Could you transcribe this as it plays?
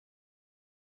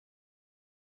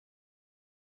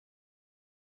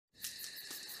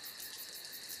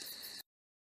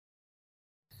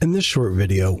In this short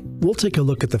video, we'll take a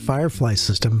look at the Firefly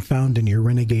system found in your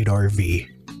Renegade RV.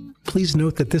 Please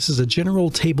note that this is a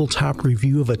general tabletop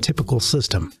review of a typical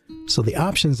system, so the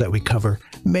options that we cover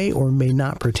may or may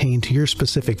not pertain to your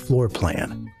specific floor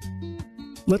plan.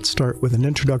 Let's start with an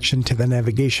introduction to the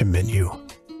navigation menu.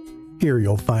 Here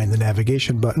you'll find the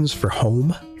navigation buttons for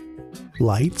Home,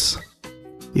 Lights,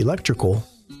 Electrical,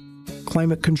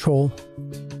 Climate Control,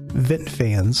 Vent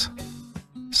Fans,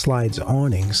 Slides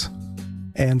Awnings,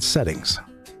 and Settings.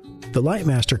 The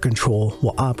Lightmaster control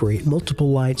will operate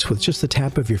multiple lights with just the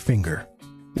tap of your finger.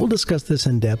 We'll discuss this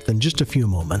in depth in just a few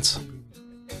moments.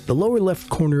 The lower left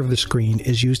corner of the screen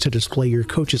is used to display your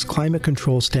coach's climate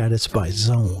control status by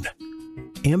zone.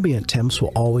 Ambient temps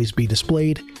will always be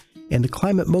displayed, and the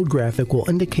climate mode graphic will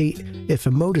indicate if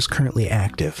a mode is currently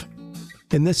active.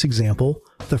 In this example,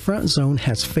 the front zone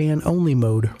has fan-only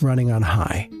mode running on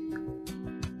high.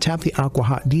 Tap the Aqua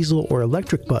Hot Diesel or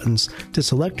Electric buttons to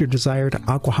select your desired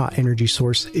Aqua Hot energy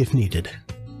source if needed.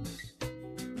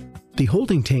 The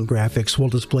holding tank graphics will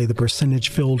display the percentage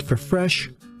filled for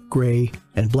fresh, gray,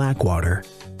 and black water.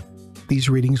 These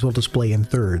readings will display in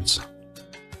thirds.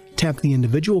 Tap the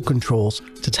individual controls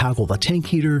to toggle the tank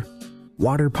heater,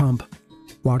 water pump,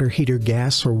 water heater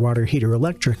gas or water heater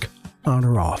electric on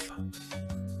or off.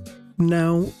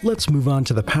 Now, let's move on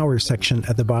to the power section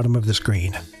at the bottom of the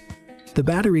screen. The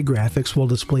battery graphics will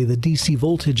display the DC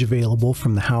voltage available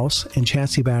from the house and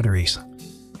chassis batteries.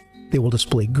 They will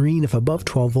display green if above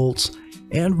 12 volts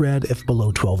and red if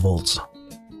below 12 volts.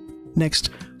 Next,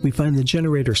 we find the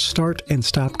generator start and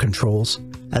stop controls,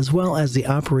 as well as the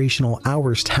operational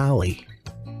hours tally.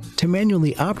 To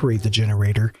manually operate the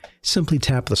generator, simply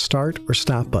tap the start or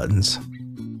stop buttons.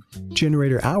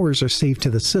 Generator hours are saved to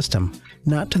the system,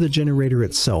 not to the generator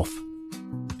itself.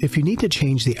 If you need to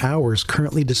change the hours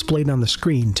currently displayed on the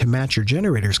screen to match your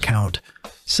generator's count,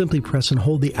 simply press and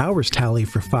hold the hours tally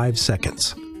for 5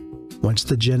 seconds. Once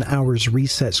the Gen Hours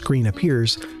Reset screen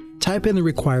appears, type in the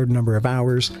required number of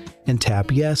hours and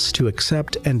tap Yes to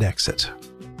accept and exit.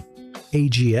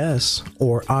 AGS,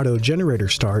 or Auto Generator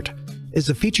Start, is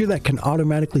a feature that can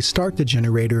automatically start the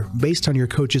generator based on your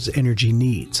coach's energy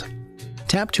needs.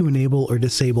 Tap to enable or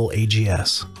disable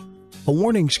AGS. A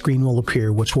warning screen will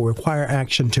appear which will require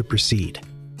action to proceed.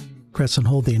 Press and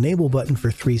hold the Enable button for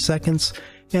 3 seconds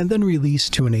and then release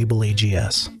to enable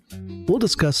AGS. We'll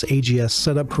discuss AGS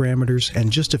setup parameters in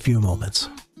just a few moments.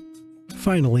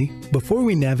 Finally, before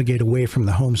we navigate away from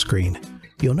the home screen,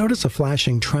 you'll notice a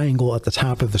flashing triangle at the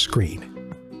top of the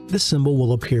screen. This symbol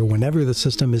will appear whenever the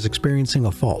system is experiencing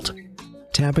a fault.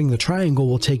 Tapping the triangle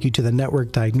will take you to the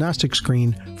network diagnostic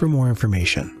screen for more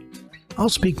information. I'll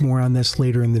speak more on this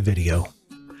later in the video.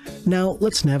 Now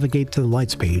let's navigate to the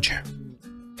lights page.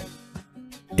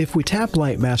 If we tap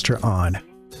Lightmaster on,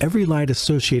 every light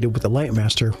associated with the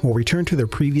Lightmaster will return to their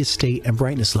previous state and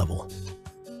brightness level.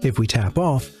 If we tap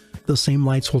off, those same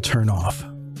lights will turn off.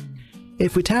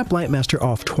 If we tap Lightmaster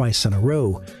off twice in a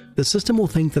row, the system will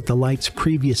think that the light's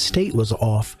previous state was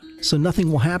off, so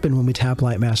nothing will happen when we tap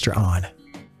Lightmaster on.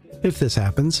 If this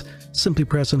happens, simply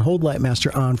press and hold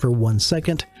Lightmaster on for 1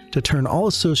 second to turn all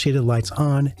associated lights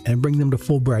on and bring them to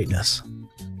full brightness.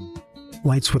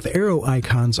 Lights with arrow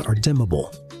icons are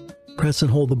dimmable. Press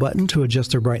and hold the button to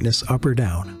adjust their brightness up or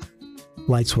down.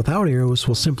 Lights without arrows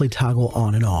will simply toggle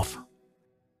on and off.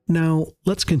 Now,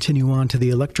 let's continue on to the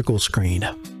electrical screen.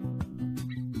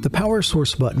 The power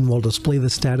source button will display the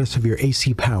status of your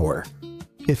AC power.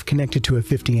 If connected to a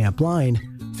 50 amp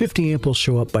line, 50 amp will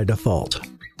show up by default.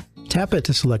 Tap it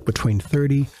to select between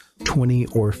 30, 20,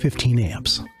 or 15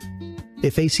 amps.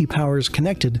 If AC power is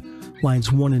connected,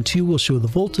 lines 1 and 2 will show the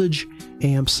voltage,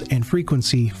 amps, and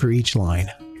frequency for each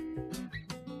line.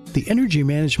 The Energy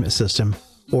Management System,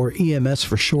 or EMS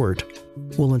for short,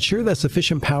 will ensure that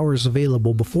sufficient power is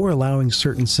available before allowing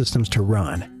certain systems to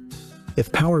run.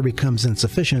 If power becomes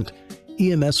insufficient,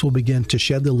 EMS will begin to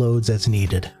shed the loads as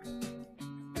needed.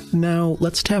 Now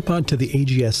let's tap onto the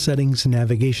AGS Settings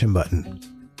navigation button.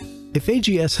 If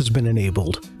AGS has been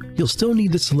enabled, you'll still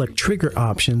need to select trigger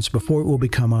options before it will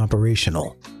become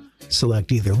operational.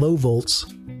 Select either low volts,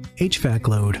 HVAC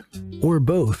load, or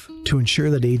both to ensure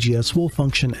that AGS will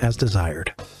function as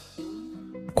desired.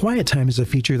 Quiet time is a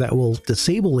feature that will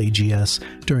disable AGS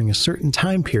during a certain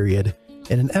time period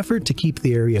in an effort to keep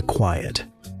the area quiet.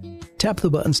 Tap the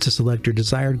buttons to select your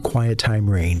desired quiet time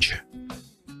range.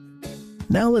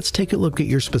 Now let's take a look at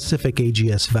your specific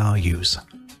AGS values.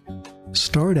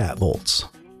 Start at volts.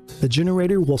 The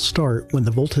generator will start when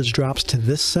the voltage drops to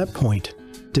this set point,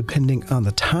 depending on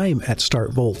the time at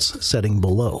start volts setting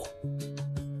below.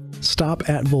 Stop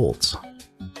at volts.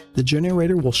 The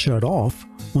generator will shut off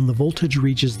when the voltage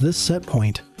reaches this set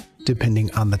point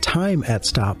depending on the time at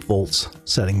stop volts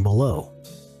setting below.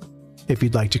 If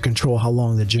you'd like to control how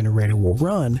long the generator will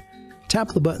run, tap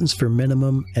the buttons for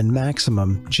minimum and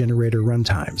maximum generator run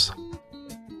times.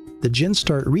 The Gen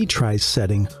Start Retries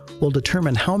setting will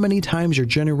determine how many times your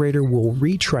generator will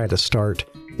retry to start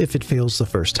if it fails the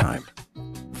first time.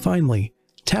 Finally,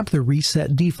 tap the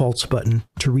Reset Defaults button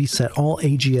to reset all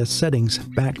AGS settings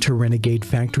back to Renegade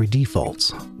factory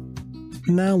defaults.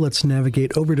 Now let's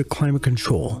navigate over to Climate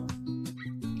Control.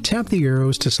 Tap the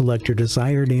arrows to select your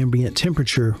desired ambient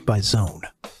temperature by zone.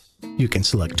 You can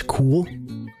select Cool,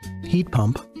 Heat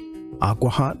Pump, Aqua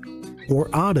Hot, or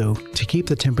Auto to keep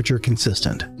the temperature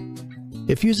consistent.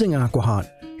 If using Aqua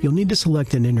Hot, you'll need to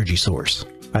select an energy source,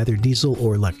 either diesel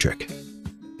or electric.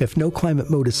 If no climate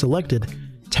mode is selected,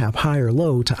 tap High or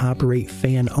Low to operate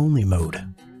fan-only mode.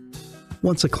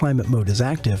 Once a climate mode is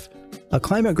active, a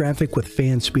climate graphic with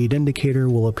fan speed indicator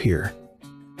will appear.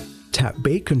 Tap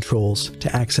Bait Controls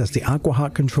to access the Aqua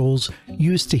Hot controls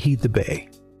used to heat the bay.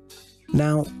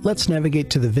 Now, let's navigate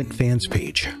to the Vent Fans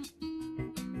page.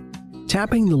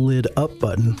 Tapping the Lid Up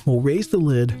button will raise the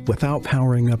lid without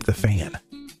powering up the fan.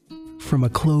 From a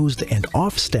closed and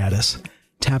off status,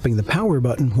 tapping the Power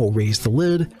button will raise the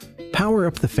lid, power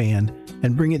up the fan,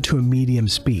 and bring it to a medium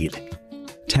speed.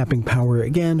 Tapping Power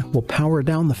again will power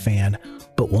down the fan,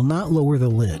 but will not lower the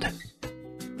lid.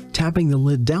 Tapping the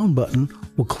Lid Down button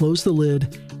will close the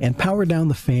lid and power down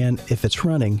the fan if it's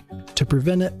running to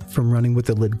prevent it from running with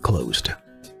the lid closed.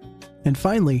 And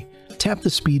finally, tap the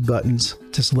Speed buttons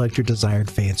to select your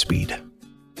desired fan speed.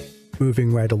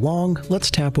 Moving right along, let's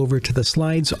tap over to the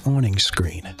Slides Awning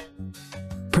screen.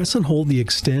 Press and hold the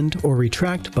Extend or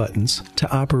Retract buttons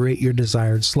to operate your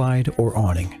desired slide or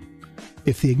awning.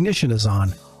 If the ignition is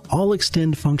on, all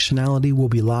Extend functionality will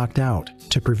be locked out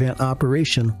to prevent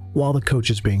operation while the coach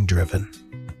is being driven.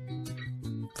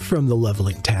 From the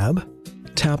Leveling tab,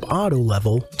 tap Auto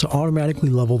Level to automatically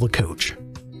level the coach.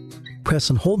 Press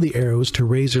and hold the arrows to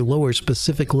raise or lower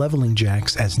specific leveling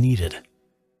jacks as needed.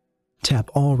 Tap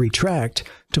All Retract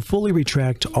to fully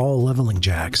retract all leveling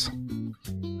jacks.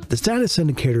 The status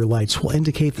indicator lights will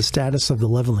indicate the status of the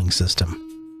leveling system.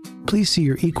 Please see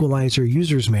your Equalizer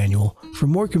User's Manual for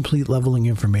more complete leveling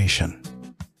information.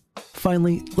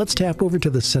 Finally, let's tap over to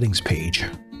the Settings page.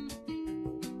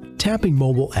 Tapping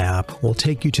Mobile App will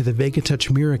take you to the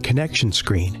VegaTouch Mira connection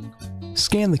screen.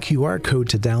 Scan the QR code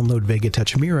to download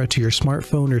VegaTouch Mira to your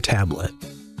smartphone or tablet.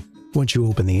 Once you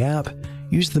open the app,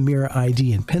 use the Mira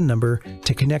ID and PIN number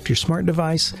to connect your smart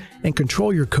device and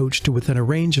control your coach to within a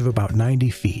range of about 90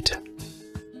 feet.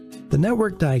 The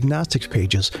network diagnostics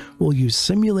pages will use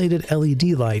simulated LED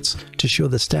lights to show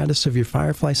the status of your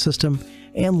Firefly system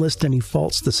and list any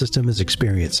faults the system is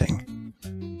experiencing.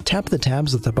 Tap the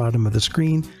tabs at the bottom of the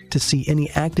screen to see any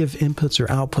active inputs or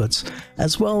outputs,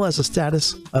 as well as the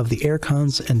status of the air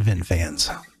cons and vent fans.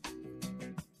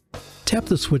 Tap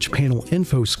the switch panel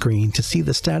info screen to see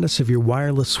the status of your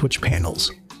wireless switch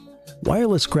panels.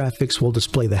 Wireless graphics will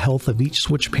display the health of each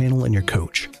switch panel in your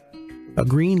coach. A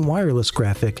green wireless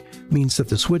graphic means that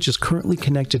the switch is currently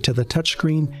connected to the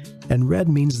touchscreen, and red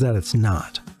means that it's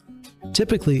not.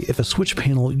 Typically, if a switch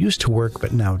panel used to work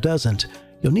but now doesn't,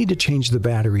 you'll need to change the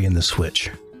battery in the switch.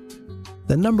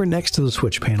 The number next to the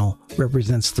switch panel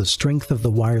represents the strength of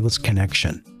the wireless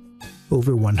connection.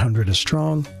 Over 100 is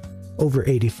strong, over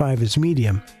 85 is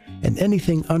medium, and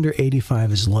anything under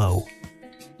 85 is low.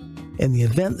 In the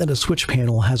event that a switch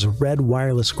panel has a red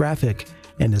wireless graphic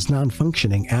and is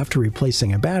non-functioning after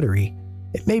replacing a battery,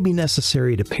 it may be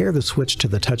necessary to pair the switch to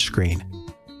the touchscreen.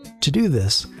 To do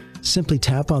this, simply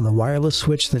tap on the wireless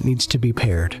switch that needs to be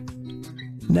paired.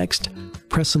 Next,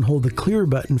 press and hold the Clear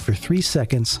button for 3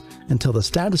 seconds until the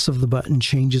status of the button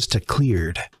changes to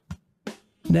Cleared.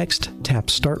 Next, tap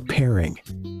Start Pairing.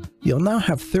 You'll now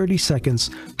have 30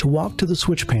 seconds to walk to the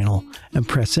switch panel and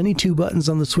press any 2 buttons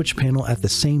on the switch panel at the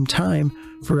same time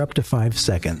for up to 5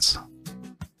 seconds.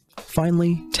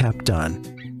 Finally, tap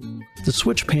Done. The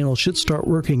switch panel should start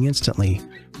working instantly,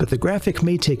 but the graphic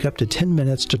may take up to 10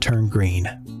 minutes to turn green.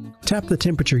 Tap the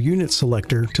temperature unit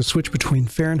selector to switch between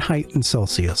Fahrenheit and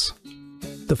Celsius.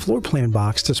 The floor plan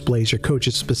box displays your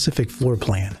coach's specific floor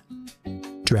plan.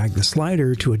 Drag the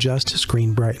slider to adjust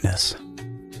screen brightness.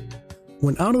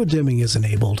 When auto dimming is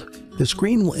enabled, the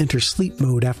screen will enter sleep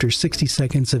mode after 60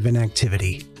 seconds of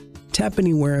inactivity. Tap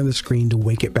anywhere on the screen to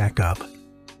wake it back up.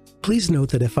 Please note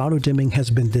that if auto dimming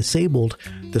has been disabled,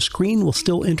 the screen will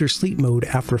still enter sleep mode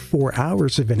after 4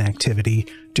 hours of inactivity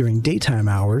during daytime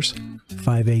hours,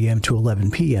 5 a.m. to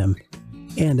 11 p.m.,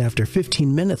 and after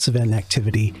 15 minutes of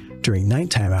inactivity during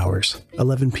nighttime hours,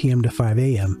 11 p.m. to 5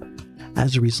 a.m.,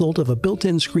 as a result of a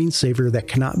built-in screensaver that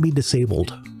cannot be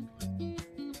disabled.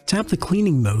 Tap the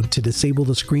cleaning mode to disable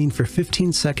the screen for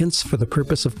 15 seconds for the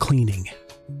purpose of cleaning.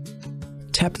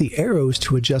 Tap the arrows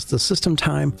to adjust the system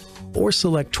time or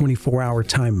select 24-hour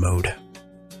time mode.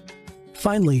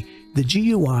 Finally, the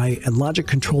GUI and logic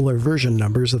controller version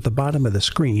numbers at the bottom of the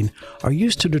screen are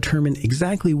used to determine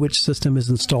exactly which system is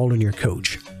installed in your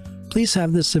coach. Please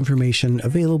have this information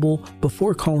available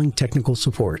before calling technical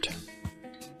support.